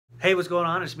Hey, what's going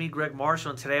on? It's me, Greg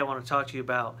Marshall, and today I want to talk to you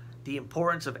about the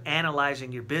importance of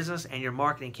analyzing your business and your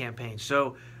marketing campaign.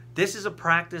 So this is a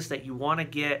practice that you want to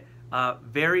get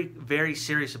very, very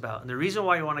serious about. And the reason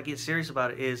why you want to get serious about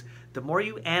it is the more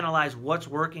you analyze what's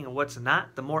working and what's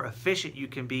not, the more efficient you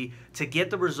can be to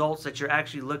get the results that you're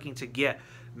actually looking to get.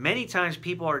 Many times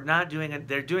people are not doing it.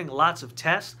 They're doing lots of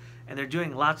tests and they're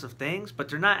doing lots of things, but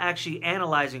they're not actually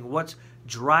analyzing what's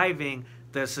driving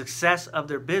the success of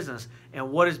their business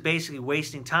and what is basically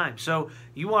wasting time. So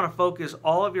you want to focus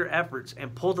all of your efforts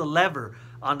and pull the lever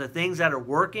on the things that are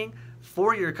working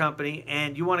for your company,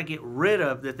 and you want to get rid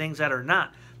of the things that are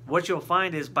not. What you'll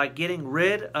find is by getting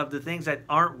rid of the things that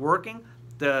aren't working,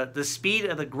 the speed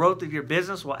of the growth of your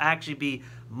business will actually be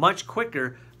much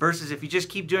quicker versus if you just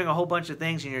keep doing a whole bunch of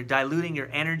things and you're diluting your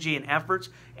energy and efforts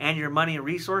and your money and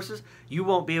resources, you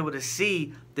won't be able to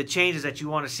see the changes that you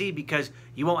want to see because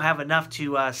you won't have enough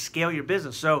to scale your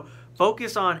business. So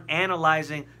focus on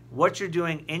analyzing what you're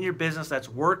doing in your business that's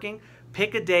working.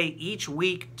 Pick a day each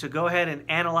week to go ahead and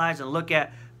analyze and look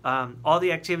at all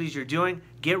the activities you're doing.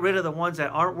 Get rid of the ones that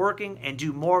aren't working and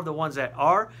do more of the ones that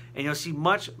are, and you'll see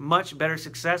much, much better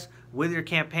success with your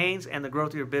campaigns and the growth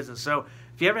of your business. So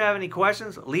if you ever have any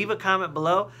questions, leave a comment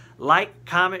below. Like,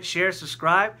 comment, share,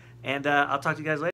 subscribe, and I'll talk to you guys later.